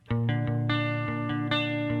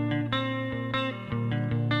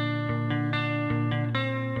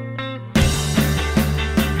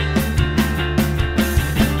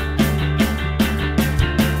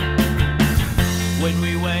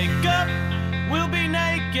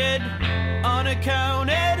naked,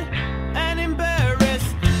 unaccounted, and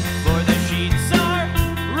embarrassed. For the sheets are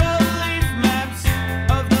relief maps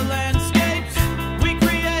of the landscapes we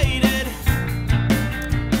created.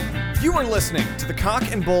 You are listening to the Cock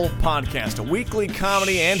and Bull Podcast, a weekly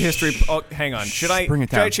comedy and history. Oh, hang on. Should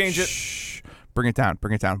I change it? Shh. Bring it down.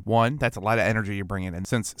 One, that's a lot of energy you're bringing in.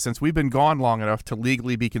 Since we've been gone long enough to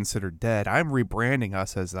legally be considered dead, I'm rebranding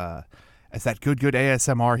us as that good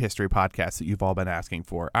ASMR history podcast that you've all been asking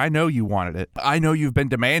for. I know you wanted it. I know you've been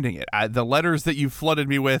demanding it. The letters that you've flooded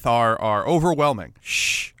me with are overwhelming.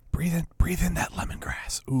 Shh. Breathe in that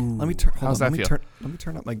lemongrass. Ooh. Let me turn. How's that feel? Let me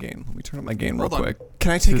turn up my gain. Real Hold on. quick.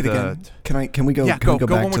 Can I take it again? Can we go? Yeah, go go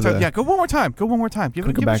back one more to time. the, Yeah, go one more time. Go Go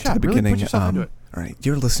back to the beginning. Really put yourself into it. All right,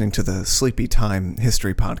 you're listening to the Sleepy Time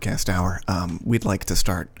History Podcast Hour. We'd like to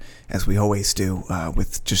start, as we always do,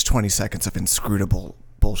 with just 20 seconds of inscrutable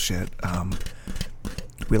bullshit.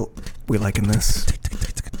 We liking this?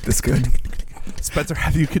 This good? Spencer,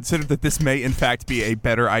 have you considered that this may in fact be a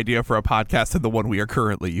better idea for a podcast than the one we are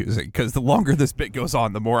currently using? Because the longer this bit goes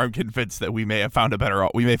on, the more I'm convinced that we may find a better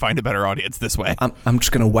audience this way. I'm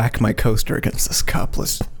just gonna whack my coaster against this cup.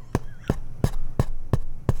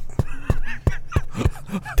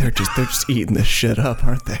 They're just eating this shit up,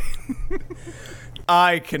 aren't they?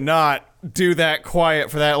 I cannot do that quiet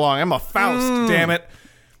for that long. I'm a Faust, damn it.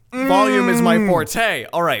 Volume is my forte.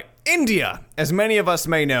 All right. India, as many of us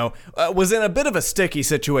may know, was in a bit of a sticky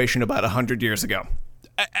situation about 100 years ago.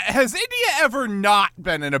 Has India ever not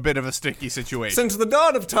been in a bit of a sticky situation? Since the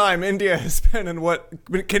dawn of time, India has been in what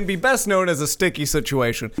can be best known as a sticky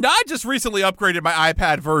situation. Now, I just recently upgraded my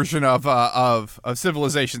iPad version of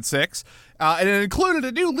Civilization 6, and it included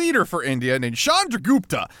a new leader for India named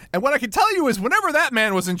Chandragupta. And what I can tell you is whenever that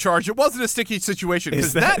man was in charge, it wasn't a sticky situation,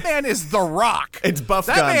 because that man is The Rock. It's Buff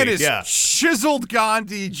That Gandhi, man is yeah. chiseled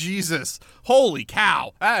Gandhi Jesus. Holy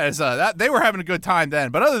cow. That is they were having a good time then.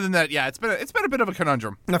 But other than that, yeah, it's been a bit of a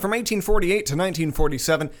conundrum. Now, from 1848 to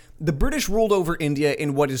 1947, the British ruled over India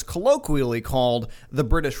in what is colloquially called the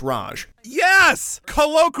British Raj. Yes!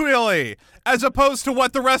 Colloquially! As opposed to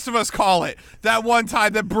what the rest of us call it. That one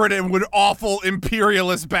time that Britain were awful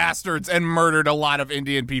imperialist bastards and murdered a lot of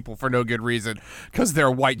Indian people for no good reason because they're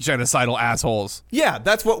white genocidal assholes. Yeah,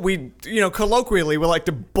 that's what we, colloquially, we like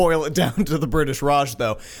to boil it down to the British Raj,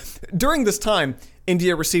 though. During this time,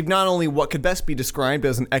 India received not only what could best be described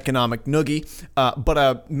as an economic noogie, but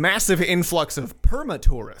a massive influx of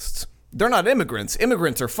perma-tourists. They're not immigrants.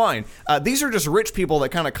 Immigrants are fine. These are just rich people that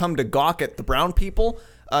kind of come to gawk at the brown people.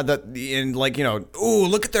 Ooh,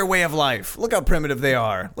 look at their way of life. Look how primitive they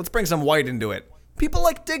are. Let's bring some white into it. People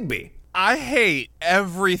like Digby. I hate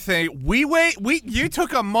everything. You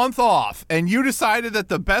took a month off and you decided that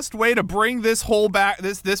the best way to bring this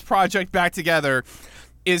this project back together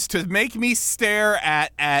is to make me stare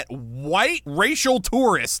at white racial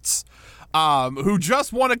tourists who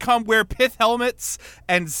just want to come wear pith helmets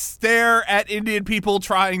and stare at Indian people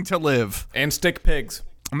trying to live. And stick pigs.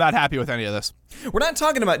 I'm not happy with any of this. We're not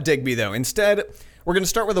talking about Digby, though. Instead, we're going to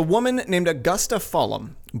start with a woman named Augusta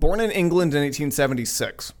Fulham, born in England in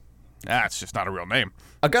 1876. That's just not a real name.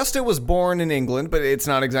 Augusta was born in England, but it's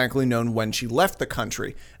not exactly known when she left the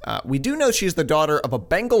country. We do know she's the daughter of a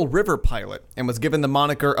Bengal River pilot and was given the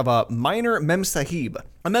moniker of a minor memsahib.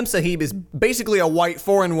 A memsahib is basically a white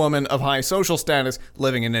foreign woman of high social status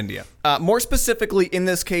living in India. More specifically, in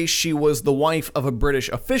this case, she was the wife of a British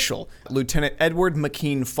official, Lieutenant Edward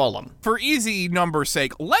McKean Fulham. For easy number's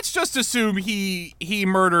sake, let's just assume he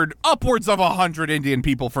murdered upwards of 100 Indian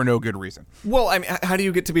people for no good reason. Well, I mean, how do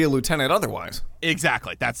you get to be a lieutenant otherwise?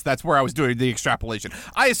 Exactly. That's where I was doing the extrapolation.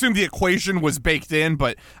 I assumed the equation was baked in,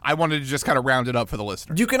 but I wanted to just kind of round it up for the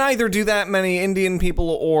listener. You can either do that many Indian people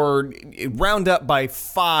or round up by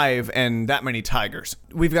 5 and that many tigers.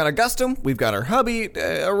 We've got Augusta, we've got her hubby,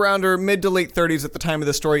 around her mid to late 30s at the time of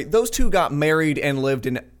the story. Those two got married and lived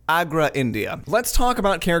in Agra, India. Let's talk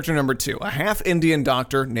about character number 2, a half-Indian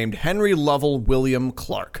doctor named Henry Lovell William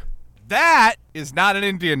Clark. That is not an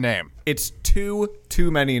Indian name. It's too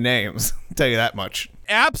many names, I'll tell you that much.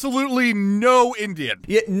 Absolutely no Indian.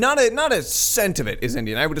 Yeah, not a cent of it is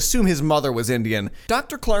Indian. I would assume his mother was Indian.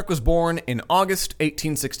 Dr. Clark was born in August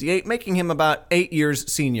 1868, making him about 8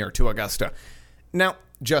 years senior to Augusta. Now,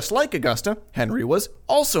 just like Augusta, Henry was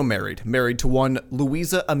also married to one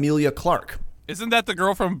Louisa Amelia Clark. Isn't that the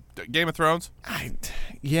girl from Game of Thrones?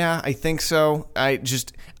 Yeah, I think so. I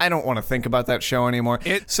don't want to think about that show anymore.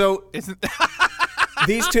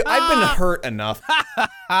 These two, I've been hurt enough.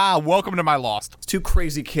 Welcome to my Lost. Two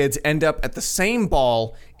crazy kids end up at the same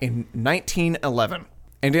ball in 1911.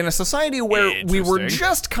 And in a society where we were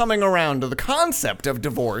just coming around to the concept of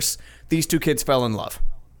divorce, these two kids fell in love.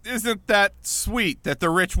 isn't that sweet that the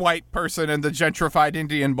rich white person and the gentrified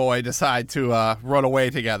Indian boy decide to run away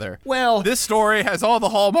together? Well, This story has all the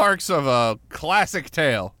hallmarks of a classic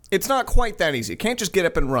tale. it's not quite that easy. Can't just get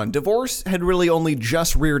up and run. Divorce had really only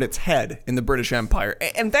just reared its head in the British Empire,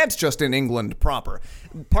 and that's just in England proper.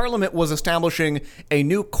 Parliament was establishing a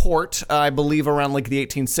new court, I believe around like the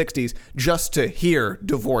 1860s, just to hear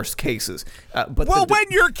divorce cases. But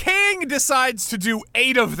When your king decides to do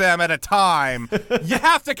 8 of them at a time, you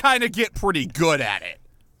have to kind of get pretty good at it.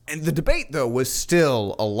 And the debate, though, was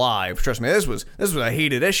still alive. Trust me, this was a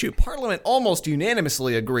heated issue. Parliament almost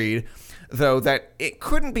unanimously agreed, though, that it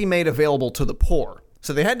couldn't be made available to the poor.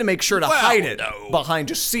 So they had to make sure to hide it behind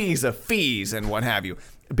just seas of fees and what have you,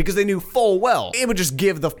 because they knew full well it would just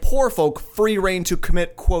give the poor folk free rein to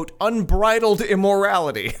commit, quote, unbridled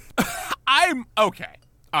immorality. I'm okay.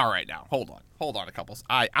 All right, now hold on a couple.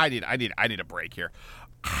 I need a break here.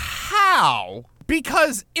 How?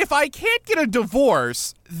 Because if I can't get a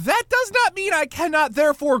divorce, that does not mean I cannot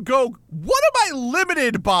therefore go. What am I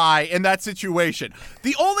limited by in that situation?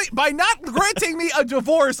 By not granting me a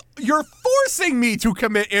divorce, you're forcing me to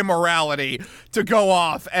commit immorality, to go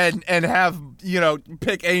off and have,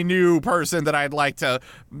 pick a new person that I'd like to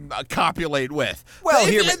copulate with. Well,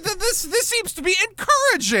 this seems to be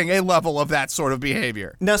encouraging a level of that sort of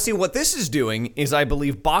behavior. Now, see, what this is doing is, I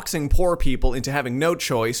believe, boxing poor people into having no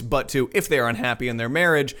choice but to, if they're unhappy in their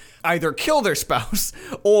marriage, either kill their spouse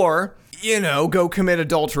or, go commit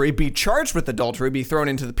adultery, be charged with adultery, be thrown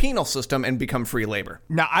into the penal system, and become free labor.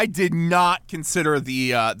 Now, I did not consider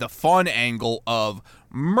the fun angle of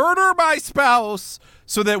murder my spouse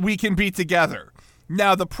so that we can be together.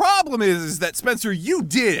 Now, the problem is that, Spencer, you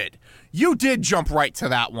did jump right to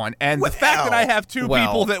that one. And the fact that I have two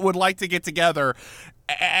people that would like to get together,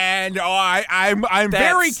 and I'm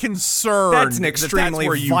very concerned. That's an extremely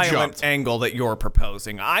that's violent angle that you're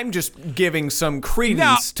proposing. I'm just giving some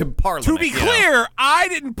credence to Parliament. To be clear, I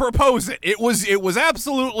didn't propose it. It was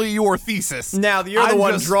absolutely your thesis. Now, you're the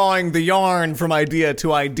one drawing the yarn from idea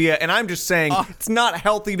to idea, and I'm just saying it's not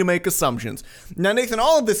healthy to make assumptions. Now, Nathan,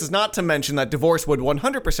 all of this is not to mention that divorce would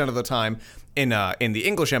 100% of the time, in the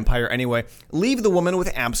English Empire anyway, leave the woman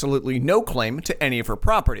with absolutely no claim to any of her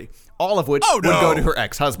property, all of which would go to her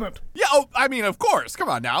ex-husband. Yeah, of course. Come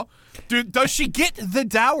on now. Does she get the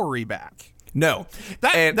dowry back? No.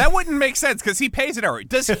 That wouldn't make sense because he pays a dowry.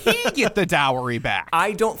 Does he get the dowry back?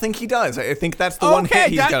 I don't think he does. I think that's the one hit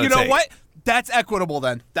he's got to take. You know what? That's equitable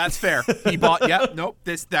then. That's fair. He bought, nope,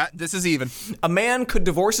 this is even. A man could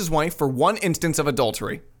divorce his wife for one instance of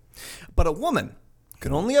adultery, but a woman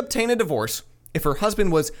could only obtain a divorce if her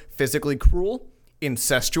husband was physically cruel,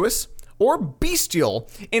 incestuous, or bestial,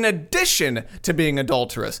 in addition to being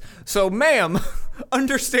adulterous. So, ma'am,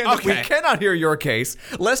 understand that we cannot hear your case,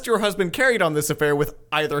 lest your husband carried on this affair with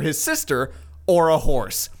either his sister or a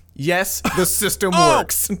horse. Yes, the system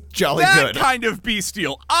works. Jolly good. That kind of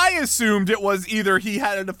bestial. I assumed it was either he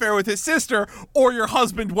had an affair with his sister or your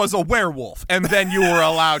husband was a werewolf, and then you were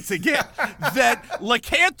allowed to get. That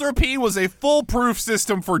lycanthropy was a foolproof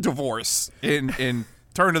system for divorce in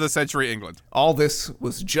turn of the century England. All this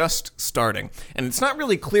was just starting, and it's not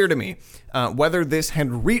really clear to me whether this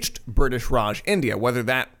had reached British Raj India, whether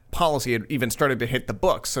that policy had even started to hit the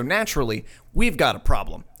books. So naturally, we've got a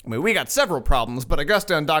problem. I mean, we got several problems, but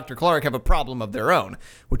Augusta and Dr. Clark have a problem of their own,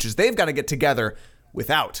 which is they've got to get together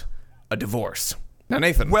without a divorce. Now,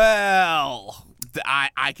 Nathan. Well,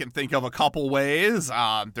 I can think of a couple ways.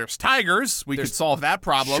 There's tigers. We could solve that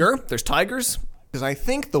problem. Sure, there's tigers. Because I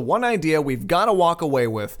think the one idea we've got to walk away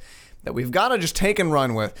with, that we've got to just take and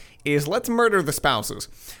run with, is let's murder the spouses.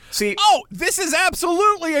 See, this is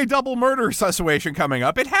absolutely a double murder situation coming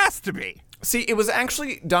up. It has to be. See, it was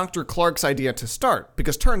actually Dr. Clark's idea to start,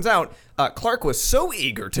 because turns out Clark was so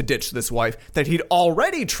eager to ditch this wife that he'd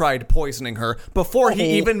already tried poisoning her before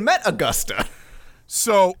he even met Augusta.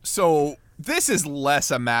 So this is less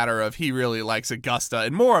a matter of he really likes Augusta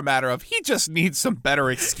and more a matter of he just needs some better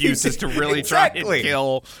excuses to really try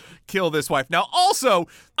and kill this wife. Now, also,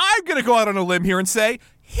 I'm going to go out on a limb here and say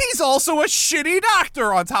he's also a shitty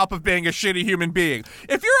doctor on top of being a shitty human being.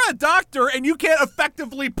 If you're a doctor and you can't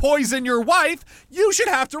effectively poison your wife, you should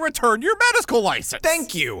have to return your medical license.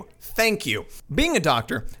 Thank you. Being a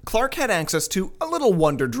doctor, Clark had access to a little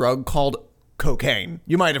wonder drug called cocaine.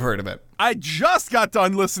 You might have heard of it. I just got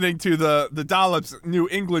done listening to the Dollops New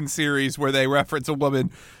England series where they reference a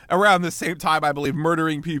woman around the same time, I believe,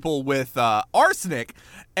 murdering people with arsenic.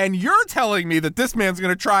 And you're telling me that this man's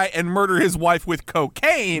going to try and murder his wife with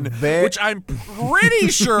cocaine, which I'm pretty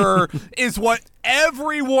sure is what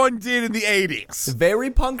everyone did in the 80s. Very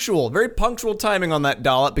punctual timing on that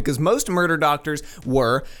dollop, because most murder doctors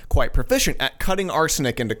were quite proficient at cutting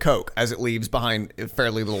arsenic into coke, as it leaves behind a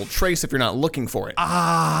fairly little trace if you're not looking for it.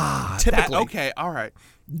 Typically. Okay, all right.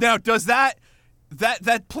 Now, does that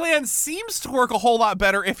plan seems to work a whole lot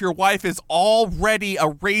better if your wife is already a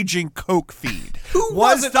raging coke fiend. Who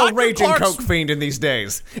wasn't a raging coke fiend in these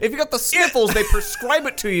days? If you got the sniffles, they prescribe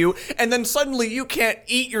it to you, and then suddenly you can't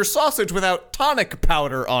eat your sausage without tonic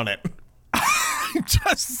powder on it.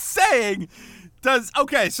 Just saying.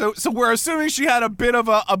 So we're assuming she had a bit of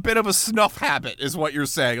a snuff habit, is what you're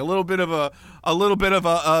saying. A little bit of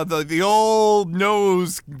the old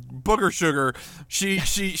nose booger sugar.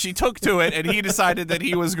 She took to it, and he decided that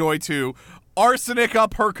he was going to arsenic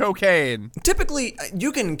up her cocaine. Typically,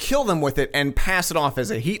 you can kill them with it and pass it off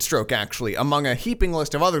as a heat stroke, actually, among a heaping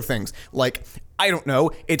list of other things. Like, I don't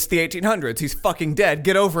know, it's the 1800s. He's fucking dead.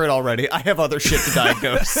 Get over it already. I have other shit to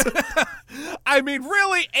diagnose. I mean,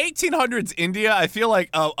 really, 1800s India, I feel like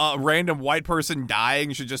a random white person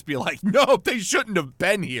dying should just be like, no, they shouldn't have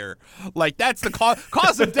been here. Like, that's the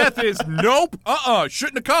cause of death is nope,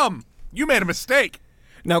 shouldn't have come. You made a mistake.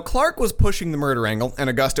 Now, Clark was pushing the murder angle, and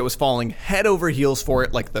Augusta was falling head over heels for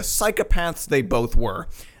it like the psychopaths they both were.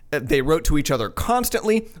 They wrote to each other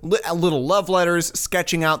constantly, little love letters,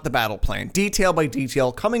 sketching out the battle plan, detail by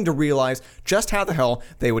detail, coming to realize just how the hell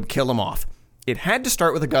they would kill him off. It had to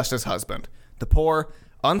start with Augusta's husband, the poor,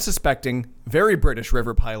 unsuspecting, very British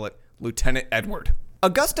river pilot, Lieutenant Edward.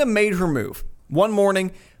 Augusta made her move. One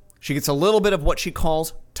morning, she gets a little bit of what she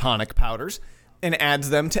calls tonic powders and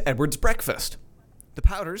adds them to Edward's breakfast. The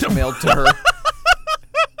powders mailed to her.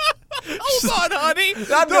 Hold on, honey.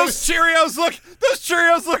 Those Cheerios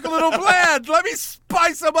look a little bland. Let me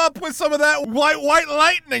spice them up with some of that white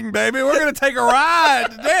lightning, baby. We're gonna take a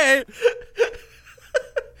ride today.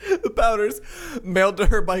 The powders mailed to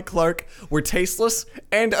her by Clark were tasteless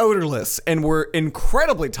and odorless and were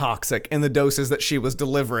incredibly toxic in the doses that she was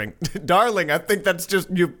delivering. Darling, I think that's just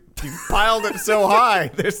you piled it so high.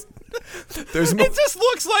 There's more. It just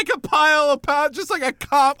looks like a pile of just like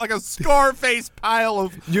a Scarface pile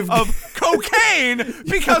of cocaine,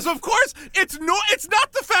 because of course it's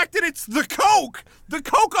not the fact that it's the coke. The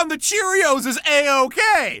coke on the Cheerios is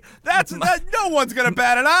A-okay. No one's gonna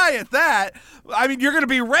bat an eye at that. I mean, you're gonna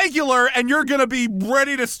be regular and you're gonna be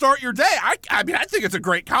ready to start your day. I mean, I think it's a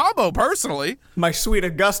great combo, personally. My sweet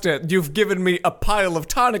Augusta, you've given me a pile of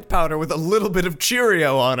tonic powder with a little bit of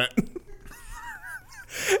Cheerio on it.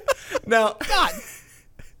 Now, God.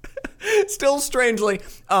 Still strangely,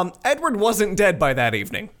 Edward wasn't dead by that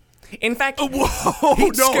evening. In fact,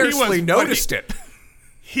 he scarcely noticed it.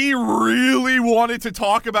 He really wanted to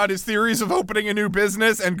talk about his theories of opening a new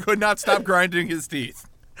business and could not stop grinding his teeth.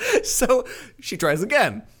 So she tries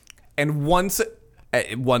again, and once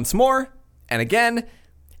more, and again,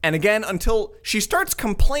 until she starts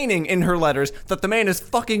complaining in her letters that the man is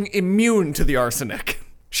fucking immune to the arsenic.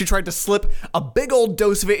 She tried to slip a big old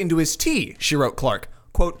dose of it into his tea, she wrote Clark.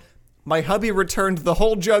 Quote, my hubby returned the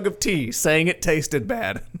whole jug of tea, saying it tasted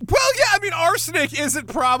bad. Well, yeah, I mean, arsenic isn't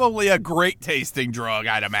probably a great tasting drug,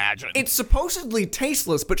 I'd imagine. It's supposedly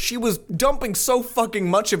tasteless, but she was dumping so fucking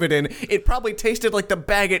much of it in, it probably tasted like the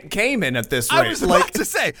bag it came in at this rate. I was about to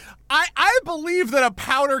say, I believe that a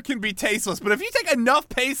powder can be tasteless, but if you take enough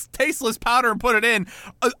tasteless powder and put it in,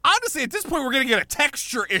 honestly, at this point, we're going to get a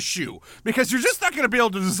texture issue, because you're just not going to be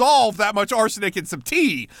able to dissolve that much arsenic in some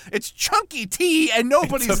tea. It's chunky tea, and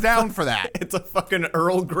nobody's down for that. It's a fucking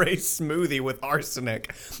Earl Grey smoothie with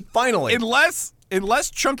arsenic. Finally. Unless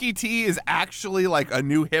chunky tea is actually like a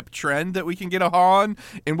new hip trend that we can get on,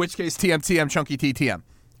 in which case TM, chunky tea, TM.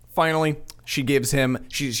 Finally, she gives him,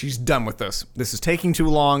 she's done with this. This is taking too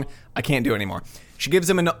long. I can't do it anymore. She gives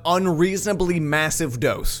him an unreasonably massive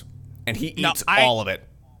dose, and he eats all of it.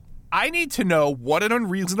 I need to know what an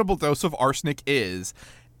unreasonable dose of arsenic is,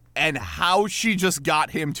 and how she just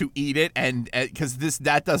got him to eat it, and because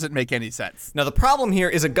that doesn't make any sense. Now, the problem here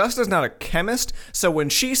is Augusta's not a chemist, so when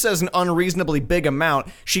she says an unreasonably big amount,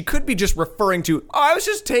 she could be just referring to, I was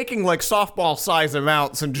just taking like softball-size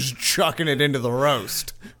amounts and just chucking it into the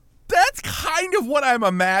roast. That's kind of what I'm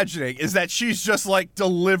imagining, is that she's just like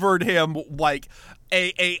delivered him like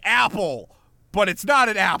a apple, but it's not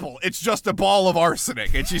an apple. It's just a ball of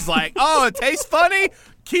arsenic. And she's like, oh, it tastes funny?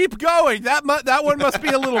 Keep going. That one must be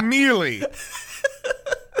a little mealy.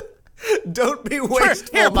 Don't be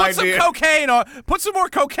wasteful, Here, my dear. Put some more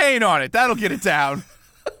cocaine on it. That'll get it down.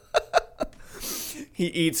 he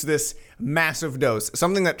eats this massive dose,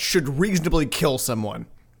 something that should reasonably kill someone.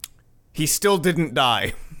 He still didn't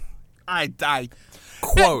die. I died.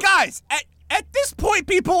 Quote, Guys, at this point,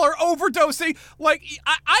 people are overdosing. Like,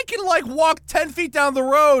 I can, like, walk 10 feet down the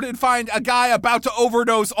road and find a guy about to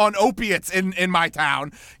overdose on opiates in my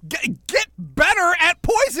town. Get better at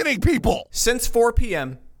poisoning people. since 4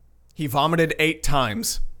 p.m., he vomited 8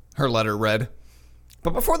 times, her letter read.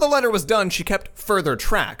 But before the letter was done, she kept further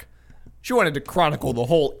track. She wanted to chronicle the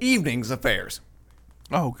whole evening's affairs.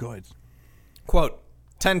 Oh, good. Quote,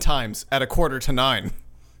 10 times at 8:45.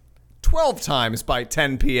 12 times by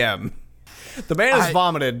 10 p.m. The man has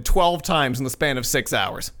vomited 12 times in the span of 6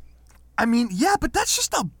 hours. I mean, yeah, but that's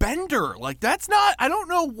just a bender. Like, that's not, I don't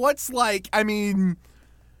know what's like, I mean,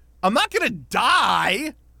 I'm not going to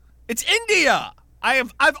die. It's India.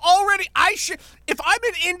 If I'm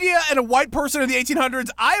in India and a white person in the 1800s,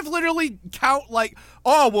 I've literally count like,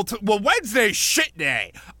 well, Wednesday's shit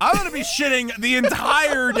day. I'm going to be shitting the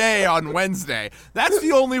entire day on Wednesday. That's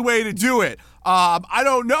the only way to do it. I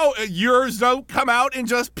don't know. Yours don't come out in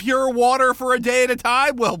just pure water for a day at a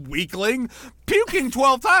time? Well, weakling. Puking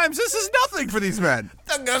 12 times, this is nothing for these men.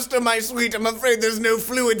 Augusta, my sweet, I'm afraid there's no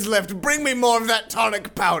fluids left. Bring me more of that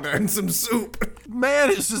tonic powder and some soup.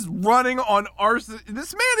 Man is just running on arsenic.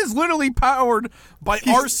 This man is literally powered by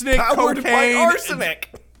arsenic, Powered cocaine. by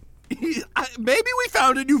arsenic. Maybe we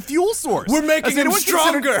found a new fuel source. We're making Has him anyone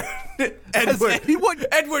stronger. Edward,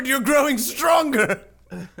 Edward, you're growing stronger.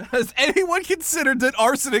 Has anyone considered that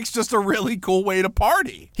arsenic's just a really cool way to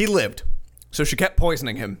party? He lived, so she kept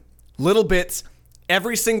poisoning him. Little bits,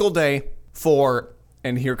 every single day for,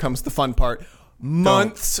 and here comes the fun part,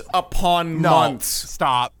 months upon months.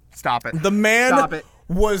 Stop it. The man Stop it.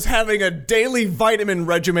 was having a daily vitamin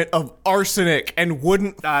regimen of arsenic and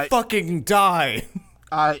wouldn't fucking die.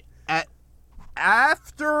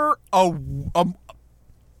 After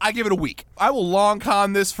I give it a week. I will long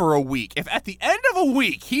con this for a week. If at the end of a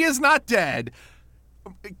week he is not dead,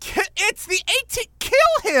 it's the 18.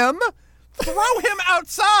 Kill him, throw him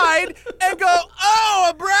outside, and go, oh,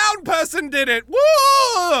 a brown person did it.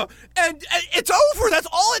 Woo! And it's over. That's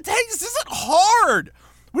all it takes. This isn't hard.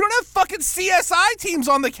 We don't have fucking CSI teams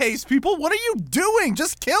on the case, people. What are you doing?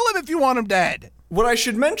 Just kill him if you want him dead. What I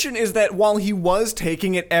should mention is that while he was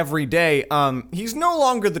taking it every day, he's no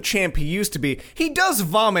longer the champ he used to be. He does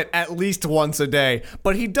vomit at least once a day,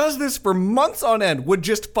 but he does this for months on end. Would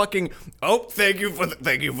just fucking, thank you for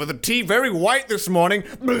the tea. Very white this morning.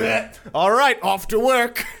 Blech. All right, off to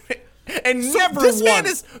work. And So never this man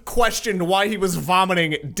once questioned why he was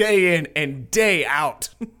vomiting day in and day out.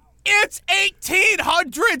 It's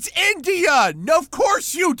 1800s India. No, of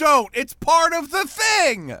course you don't. It's part of the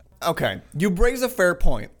thing. Okay, you raise a fair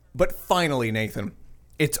point, but finally, Nathan,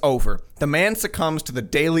 it's over. The man succumbs to the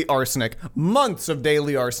daily arsenic, months of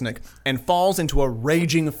daily arsenic, and falls into a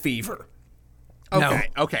raging fever.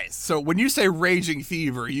 Okay. So when you say raging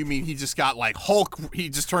fever, you mean he just got like Hulk? He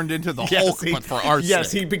just turned into the Hulk, but for arsenic.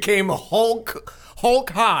 Yes, he became Hulk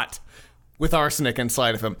hot with arsenic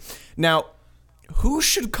inside of him. Now, who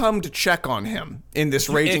should come to check on him in this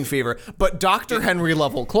raging fever but Dr. Henry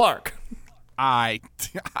Lovell Clark? Why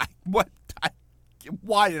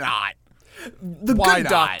not? The Why good not?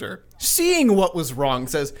 doctor, seeing what was wrong,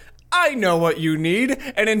 says, I know what you need,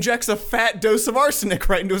 and injects a fat dose of arsenic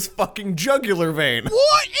right into his fucking jugular vein.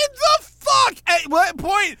 What in the fuck? At what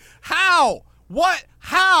point? How? What?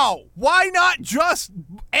 How? Why not just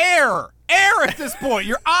air? Air at this point.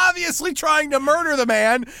 You're obviously trying to murder the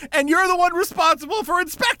man, and you're the one responsible for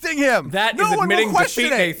inspecting him. That no is one will admitting question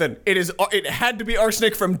defeat, it. Nathan. It had to be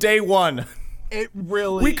arsenic from day one. It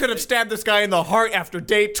really. We could have stabbed this guy in the heart after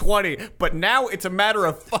day 20, but now it's a matter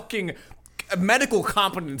of fucking medical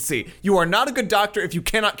competency. You are not a good doctor if you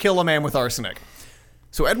cannot kill a man with arsenic.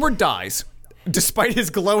 So Edward dies, despite his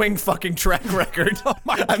glowing fucking track record. Oh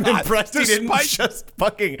my God. I'm impressed he didn't Despite- just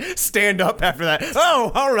fucking stand up after that.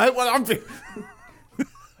 Oh, all right. Well, I'm.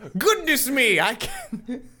 Goodness me, I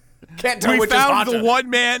can't tell We which is found hotter. the one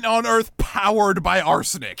man on Earth powered by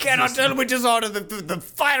arsenic. Cannot tell which is hotter. The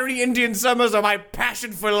fiery Indian summers are my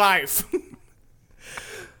passion for life.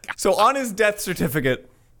 So on his death certificate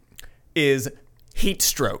is heat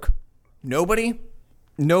stroke. Nobody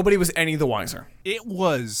was any the wiser. It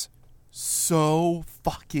was so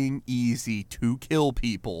fucking easy to kill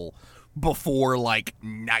people before like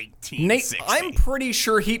 1960. Nate, I'm pretty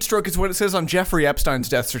sure heat stroke is what it says on Jeffrey Epstein's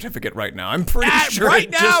death certificate right now. I'm pretty sure right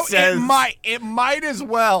it now just says it might as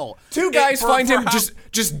well. two guys find him how-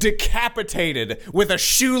 just decapitated with a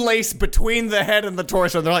shoelace between the head and the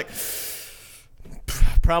torso. They're like,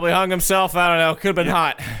 Probably hung himself. I don't know. Could have been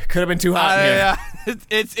hot. Could have been too hot in here.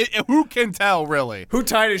 It's who can tell, really? Who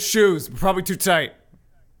tied his shoes? Probably too tight.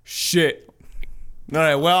 Shit. All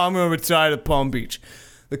right, well, I'm going to retire to Palm Beach.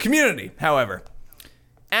 The community, however,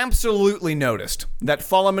 absolutely noticed that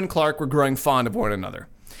Fulham and Clark were growing fond of one another,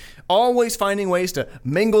 always finding ways to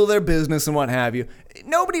mingle their business and what have you.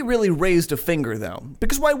 Nobody really raised a finger, though,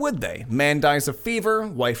 because why would they? Man dies of fever,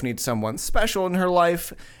 wife needs someone special in her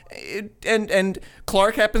life, and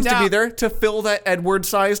Clark happens to be there to fill that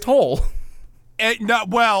Edward-sized hole.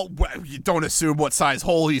 Well, you don't assume what size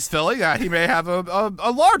hole he's filling. He may have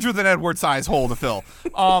a larger than Edward size hole to fill.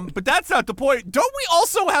 But that's not the point. Don't we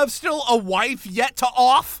also have still a wife yet to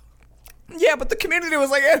off? Yeah, but the community was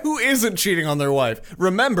like, who isn't cheating on their wife?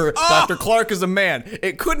 Remember, Dr. Clark is a man.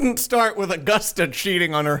 It couldn't start with Augusta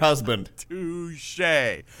cheating on her husband. Touche.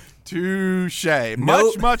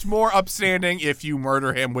 Much more upstanding if you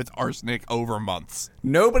murder him with arsenic over months.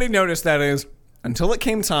 Nobody noticed, that is, until it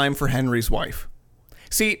came time for Henry's wife.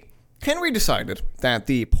 See, Henry decided that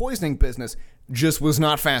the poisoning business just was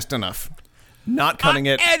not fast enough. Not cutting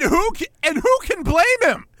it. And who can blame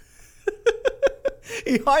him?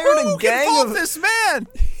 He hired Who a gang can fault of this man?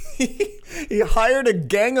 He hired a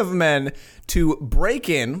gang of men to break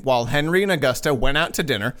in while Henry and Augusta went out to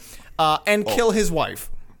dinner and kill his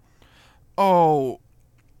wife. Oh,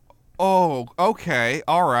 okay.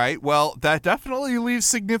 All right. Well, that definitely leaves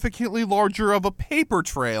significantly larger of a paper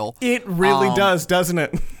trail. It really does, doesn't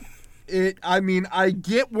it? I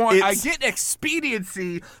get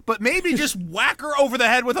expediency, but maybe just whack her over the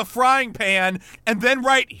head with a frying pan and then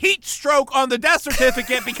write heat stroke on the death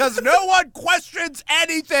certificate because no one questions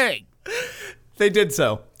anything. They did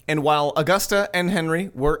so. And while Augusta and Henry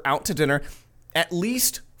were out to dinner, at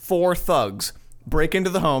least 4 thugs break into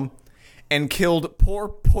the home and killed poor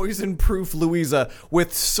poison-proof Louisa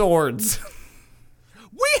with swords.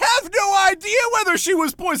 We have no idea whether she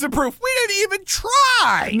was poison-proof. We didn't even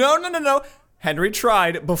try. No. Henry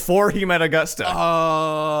tried before he met Augusta.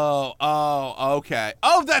 Oh, okay.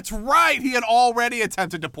 Oh, that's right. He had already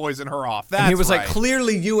attempted to poison her off. That's right. And he was like,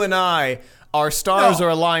 clearly you and I, our stars are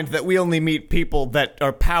aligned that we only meet people that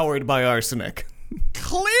are powered by arsenic.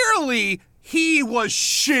 Clearly, he was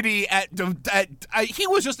shitty he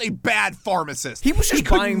was just a bad pharmacist. He was just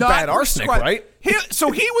buying bad arsenic, right?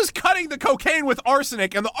 So he was cutting the cocaine with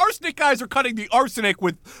arsenic, and the arsenic guys are cutting the arsenic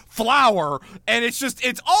with flour, and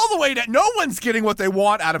it's all the way that no one's getting what they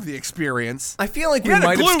want out of the experience. I feel like we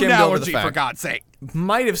might have skimmed over the fact. For God's sake.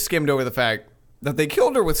 Might have skimmed over the fact that they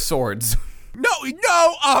killed her with swords. No, we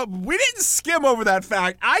didn't skim over that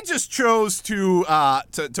fact. I just chose to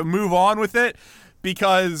move on with it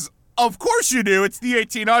because, of course you do. It's the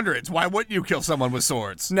 1800s. Why wouldn't you kill someone with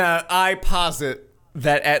swords? Now, I posit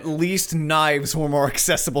that at least knives were more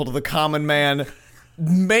accessible to the common man.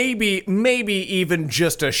 Maybe even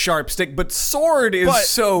just a sharp stick, but sword is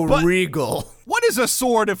so regal. What is a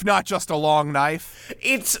sword if not just a long knife?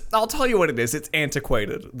 I'll tell you what it is. It's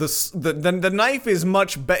antiquated. The knife is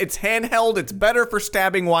much better. It's handheld. It's better for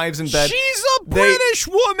stabbing wives in bed. She's a British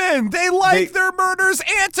woman. They like their murders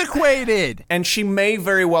antiquated. And she may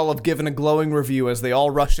very well have given a glowing review as they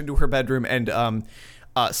all rushed into her bedroom and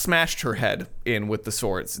smashed her head in with the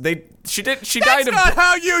swords. She died of. That's not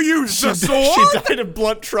how you use the sword. She died of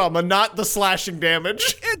blunt trauma, not the slashing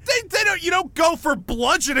damage. You don't go for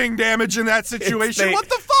bludgeoning damage in that situation. What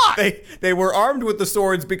the fuck? They were armed with the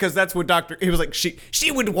swords because that's what he was like,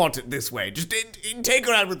 she would want it this way. Just take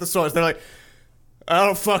her out with the swords. They're like, I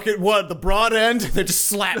don't fucking what, the broad end? They just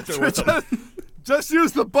slapped her with them. Just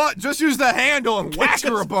use the handle and whack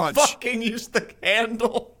her a bunch. Fucking use the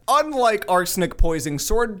handle. Unlike arsenic poisoning,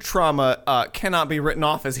 sword trauma cannot be written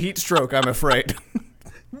off as heat stroke, I'm afraid.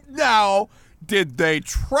 Now, did they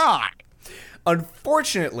try?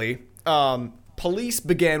 Unfortunately, police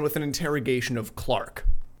began with an interrogation of Clark.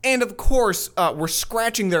 And of course, were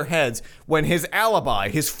scratching their heads when his alibi,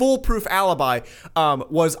 his foolproof alibi,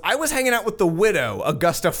 was, I was hanging out with the widow,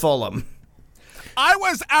 Augusta Fulham. I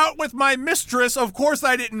was out with my mistress. Of course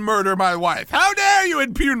I didn't murder my wife. How dare you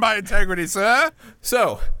impugn my integrity, sir?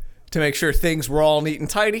 So, to make sure things were all neat and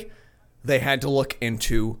tidy, they had to look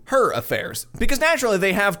into her affairs. Because naturally,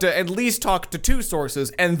 they have to at least talk to 2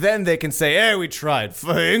 sources, and then they can say, hey, we tried.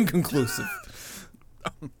 Inconclusive.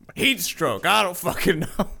 Heat stroke. I don't fucking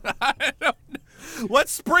know. I don't know.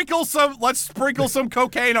 Let's sprinkle some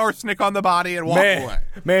cocaine arsenic on the body and walk away.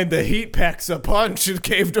 Man, the heat packs a punch and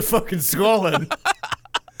caved a fucking skull in.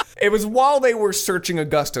 It was while they were searching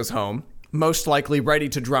Augusta's home, most likely ready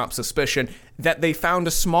to drop suspicion, that they found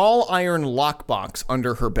a small iron lockbox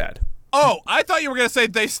under her bed. Oh, I thought you were going to say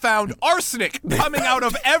they found arsenic coming out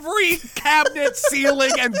of every cabinet,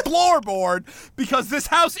 ceiling, and floorboard because this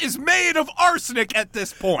house is made of arsenic at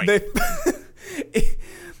this point.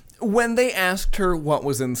 When they asked her what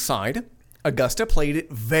was inside, Augusta played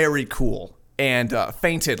it very cool and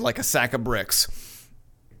fainted like a sack of bricks.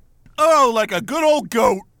 Oh, like a good old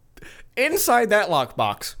goat. Inside that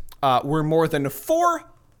lockbox were more than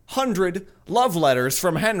 400 love letters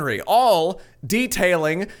from Henry, all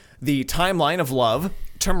detailing the timeline of love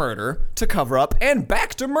to murder to cover up and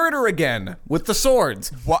back to murder again with the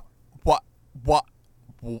swords. What,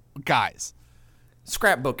 guys.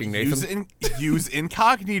 Scrapbooking, Nathan. Use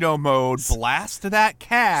incognito mode, blast that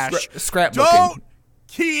cache. Scrapbooking. Don't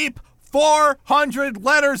keep 400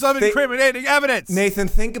 letters of incriminating evidence. Nathan,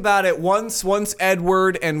 think about it. Once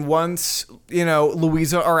Edward and once,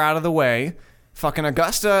 Louisa are out of the way, fucking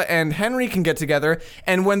Augusta and Henry can get together,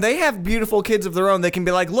 and when they have beautiful kids of their own, they can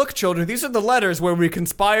be like, look, children, these are the letters where we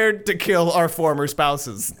conspired to kill our former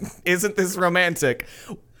spouses. Isn't this romantic?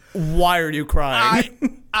 Why are you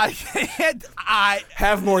crying? I can't.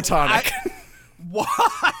 Have more tonic.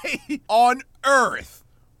 Why on earth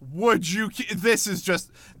would you? This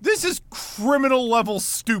is criminal level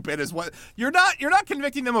stupid. Is what you're not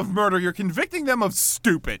convicting them of murder. You're convicting them of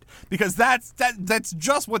stupid because that's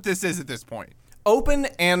just what this is at this point. Open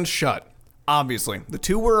and shut. Obviously, the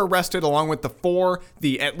two were arrested along with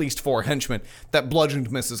the at least four henchmen that bludgeoned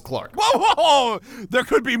Mrs. Clark. Whoa! There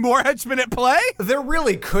could be more henchmen at play? There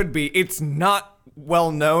really could be. It's not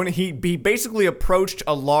well known. He basically approached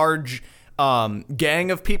a large gang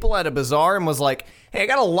of people at a bazaar and was like, hey, I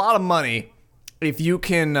got a lot of money if you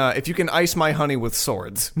can ice my honey with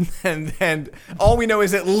swords. and all we know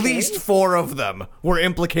is at least 4 of them were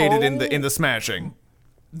implicated in the smashing.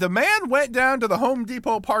 The man went down to the Home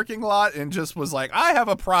Depot parking lot and just was like, I have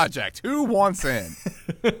a project. Who wants in?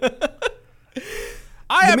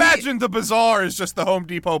 I imagine the bazaar is just the Home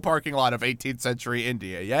Depot parking lot of 18th century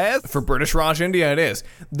India, yes? For British Raj India, it is.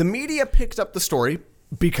 The media picked up the story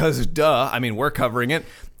because, we're covering it.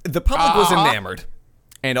 The public was enamored.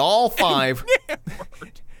 And all 5...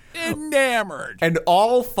 Enamored. And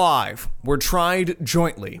all 5 were tried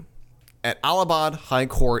jointly at Allahabad High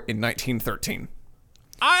Court in 1913.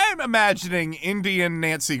 I'm imagining Indian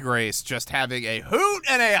Nancy Grace just having a hoot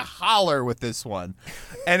and a holler with this one.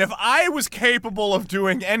 And if I was capable of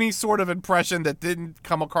doing any sort of impression that didn't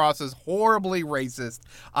come across as horribly racist,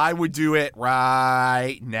 I would do it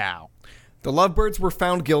right now. The Lovebirds were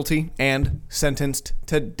found guilty and sentenced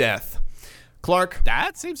to death. Clark.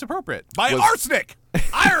 That seems appropriate. By arsenic!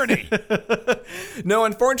 Irony! No,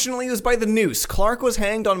 unfortunately, it was by the noose. Clark was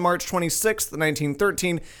hanged on March 26th,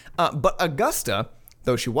 1913, but Augusta,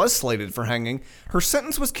 though she was slated for hanging, her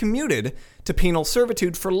sentence was commuted to penal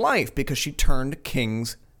servitude for life because she turned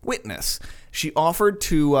king's witness. She offered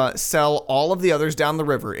to sell all of the others down the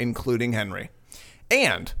river, including Henry.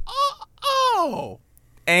 And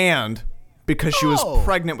because she was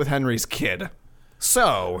pregnant with Henry's kid.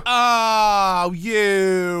 So. Oh,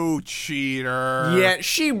 you cheater. Yeah,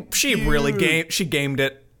 she really gamed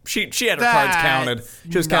it. She had her cards counted.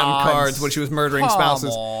 She was counting cards when she was murdering spouses.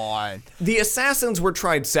 Come on. The assassins were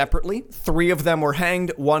tried separately. 3 of them were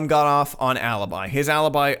hanged. 1 got off on alibi. His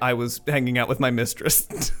alibi, I was hanging out with my mistress.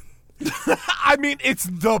 I mean, it's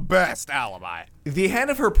the best alibi. The head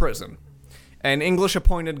of her prison, an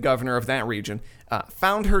English-appointed governor of that region,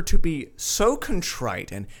 found her to be so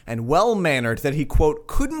contrite and well-mannered that he, quote,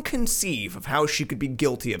 couldn't conceive of how she could be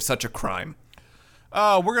guilty of such a crime.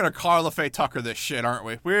 Oh, we're going to Carla Faye Tucker this shit, aren't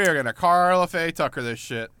we? We're going to Carla Faye Tucker this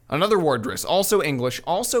shit. Another wardress, also English,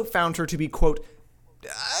 also found her to be, quote,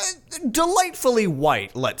 delightfully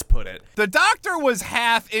white, let's put it. The doctor was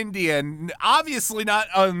half Indian, obviously not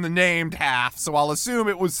on the named half, so I'll assume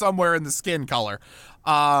it was somewhere in the skin color.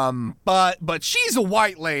 But she's a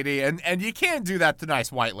white lady, and you can't do that to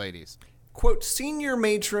nice white ladies. Quote, senior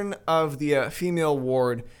matron of the female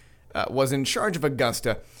ward was in charge of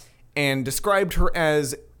Augusta and described her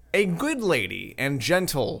as a good lady and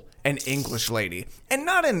gentle, an English lady, and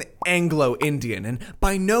not an Anglo-Indian, and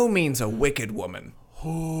by no means a wicked woman.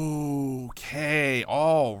 Okay,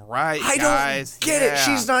 all right, I guys. don't get it.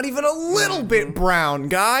 She's not even a little bit brown,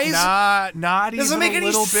 guys. Not even Doesn't make a any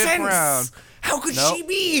little sense. bit brown. How could she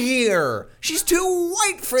be here? She's too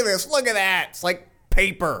white for this. Look at that. It's like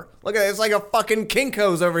paper. Look at it, it's like a fucking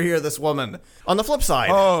Kinko's over here, this woman. On the flip side,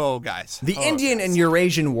 Oh, guys. the Indian and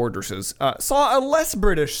Eurasian wardresses saw a less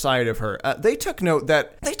British side of her. They took note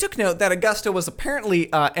that Augusta was apparently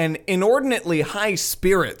an inordinately high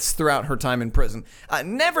spirits throughout her time in prison,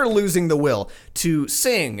 never losing the will to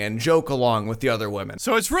sing and joke along with the other women.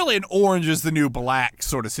 So it's really an Orange is the New Black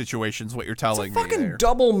sort of situation is what you're telling me Fucking there.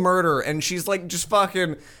 double murder, and she's like just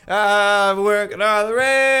fucking working on the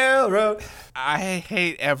railroad. I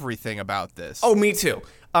hate everything about this. Oh, me too.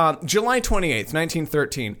 July 28th,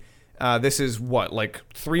 1913. This is what, like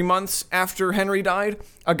 3 months after Henry died?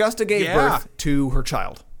 Augusta gave birth to her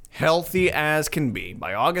child, healthy as can be.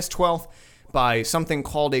 By August 12th, by something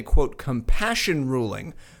called a, quote, compassion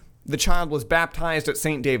ruling, the child was baptized at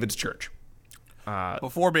St. David's Church.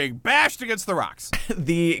 Before being bashed against the rocks.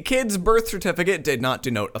 The kid's birth certificate did not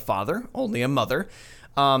denote a father, only a mother.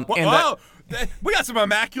 We got some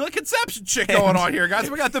Immaculate Conception shit going on here,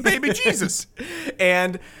 guys. We got the baby Jesus.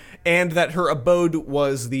 and that her abode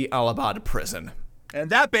was the Allahabad prison. And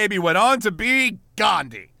that baby went on to be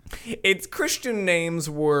Gandhi. Its Christian names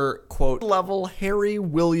were, quote, Lovell Harry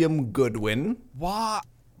William Goodwin. Why?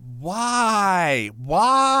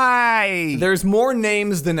 Why? There's more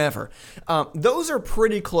names than ever. Those are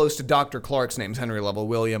pretty close to Dr. Clark's names, Henry Lovell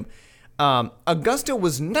William. Augusta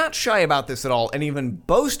was not shy about this at all and even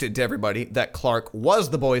boasted to everybody that Clark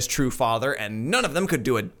was the boy's true father and none of them could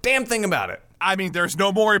do a damn thing about it. I mean, there's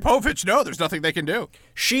no Maury Povich. No, there's nothing they can do.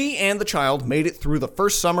 She and the child made it through the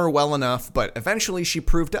first summer well enough, but eventually she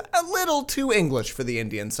proved a little too English for the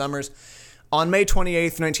Indian summers. On May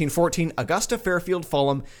 28th, 1914, Augusta Fairfield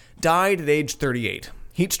Fulham died at age 38.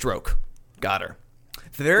 Heat stroke. Got her.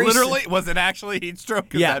 Literally? Was it actually heat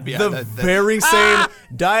stroke? Yeah, the very same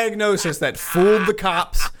diagnosis that fooled the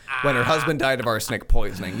cops when her husband died of arsenic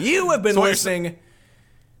poisoning. You have been listening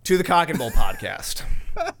to the Cock and Bull podcast.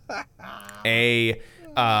 A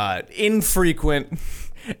infrequent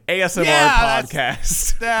ASMR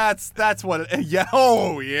podcast. That's what it, yeah.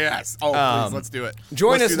 Oh, yes. Oh, please, let's do it.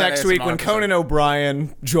 Join us next week when Conan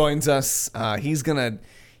O'Brien joins us. He's gonna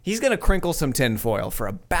crinkle some tinfoil for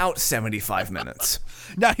about 75 minutes.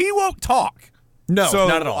 Now, he won't talk. No,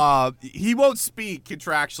 not at all. He won't speak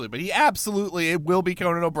contractually, but it will be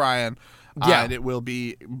Conan O'Brien. Yeah. And it will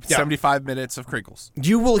be 75 minutes of crinkles.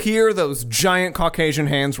 You will hear those giant Caucasian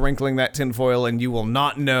hands wrinkling that tinfoil, and you will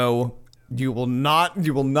not know. You will not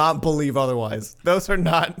believe otherwise. Those are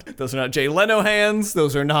not Jay Leno hands.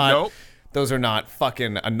 Those are not. Nope. Those are not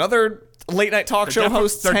fucking another late night talk show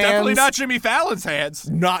host's hands. They're definitely not Jimmy Fallon's hands.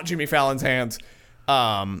 Not Jimmy Fallon's hands.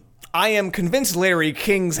 I am convinced Larry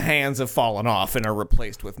King's hands have fallen off and are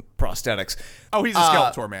replaced with prosthetics. Oh, he's a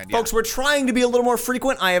Skeletor man. Yeah. Folks, we're trying to be a little more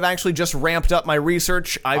frequent. I have actually just ramped up my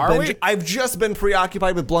research. I've just been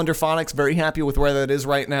preoccupied with Blunderphonics. Very happy with where that is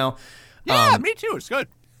right now. Yeah, me too. It's good.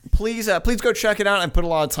 Please go check it out and put a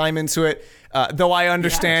lot of time into it. Though I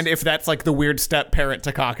understand if that's like the weird step parent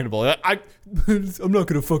to Cock and Bull. I'm not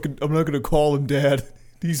gonna call him Dad.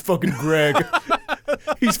 He's fucking Greg.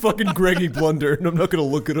 He's fucking Greggy Blunder, and I'm not gonna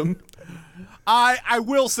look at him. I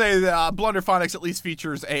will say that Blunderphonics at least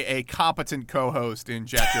features a competent co-host in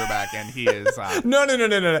Jack Durback, and he is...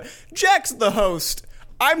 No. Jack's the host.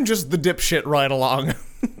 I'm just the dipshit right along.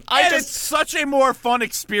 It's such a more fun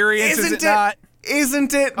experience, is it not?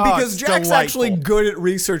 Isn't it? Because Jack's delightful. actually good at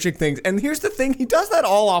researching things. And here's the thing, he does that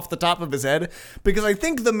all off the top of his head because I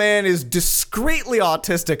think the man is discreetly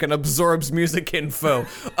autistic and absorbs music info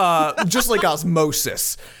just like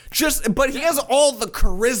osmosis. But he has all the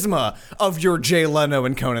charisma of your Jay Leno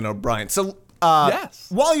and Conan O'Brien. So yes.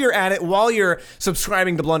 While you're at it, while you're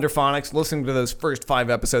subscribing to Blunderphonics, listening to those first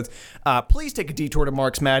 5 episodes, please take a detour to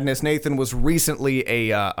Mark's Madness. Nathan was recently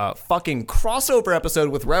a fucking crossover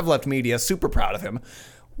episode with Rev Left Media. Super proud of him.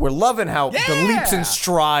 We're loving how the leaps and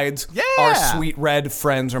strides our sweet red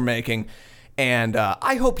friends are making. And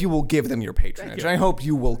I hope you will give them your patronage. I hope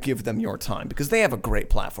you will give them your time because they have a great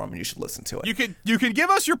platform and you should listen to it. You can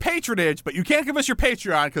give us your patronage, but you can't give us your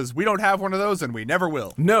Patreon because we don't have one of those and we never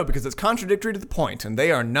will. No, because it's contradictory to the point and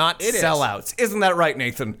they are not sellouts. Isn't that right,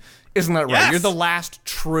 Nathan? Isn't that right? Yes. You're the last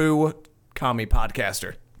true commie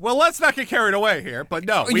podcaster. Well, let's not get carried away here, but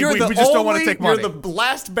no, we just don't want to take money. You're the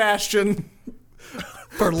last bastion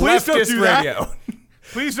for leftist radio.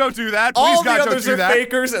 Please don't do that. Please, all God, the others don't do are that.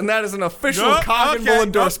 fakers, and that is an official Cock and Bull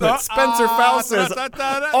endorsement. Spencer Fowl says,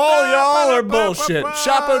 all y'all are bullshit.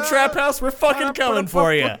 Chapo Trap House, we're fucking coming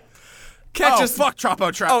for you. Catch us. Fuck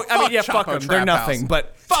Chapo Trap. Oh, I mean, yeah, fuck them. They're nothing,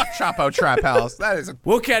 but fuck Chapo Trap House. That is.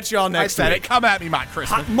 We'll catch y'all next time. Come at me, Mike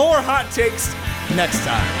Christmas. More hot takes next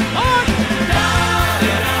time. Bye.